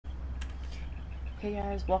Hey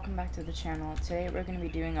guys, welcome back to the channel. Today we're going to be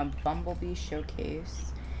doing a Bumblebee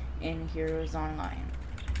showcase in Heroes Online.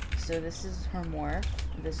 So this is her morph,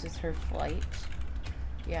 this is her flight.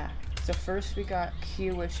 Yeah, so first we got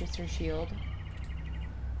Q, which is her shield.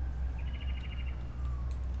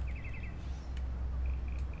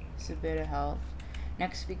 It's a bit of health.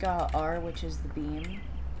 Next we got R, which is the beam.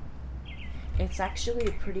 It's actually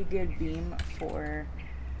a pretty good beam for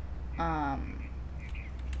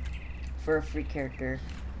a free character.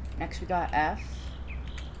 Next we got F.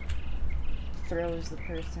 Throws the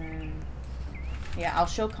person. Yeah, I'll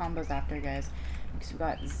show combos after, guys. Next we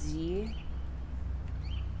got Z.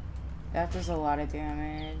 That does a lot of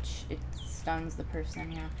damage. It stuns the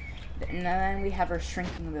person, yeah. And then we have our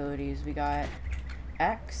shrinking abilities. We got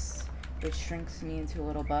X, which shrinks me into a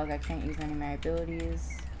little bug. I can't use any of my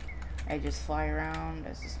abilities. I just fly around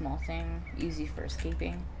as a small thing. Easy for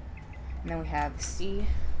escaping. And then we have C,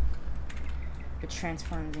 which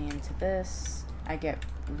transforms me into this. I get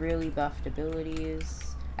really buffed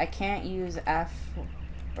abilities. I can't use F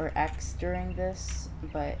or X during this,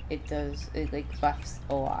 but it like buffs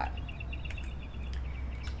a lot.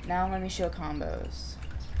 Now let me show combos.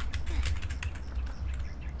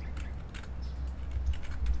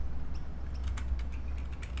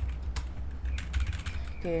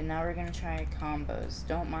 Okay, now we're gonna try combos.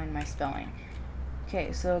 Don't mind my spelling.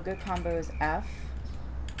 Okay, so a good combo is F,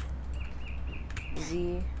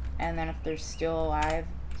 Z, and then if they're still alive,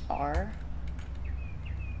 R.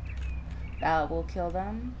 That will kill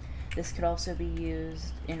them. This could also be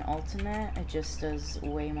used in ultimate. It just does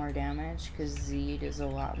way more damage because Z does a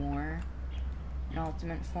lot more in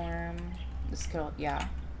ultimate form. This could, yeah.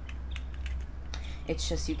 It's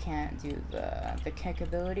just you can't do the kick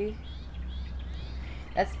ability.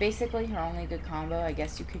 That's basically her only good combo. I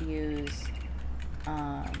guess you could use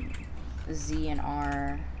Z and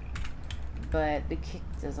R, but the kick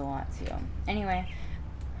does a lot too. Anyway,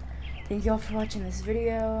 thank you all for watching this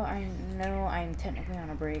video. I know I'm technically on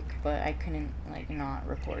a break, but I couldn't not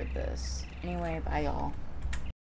record this. Anyway, bye y'all.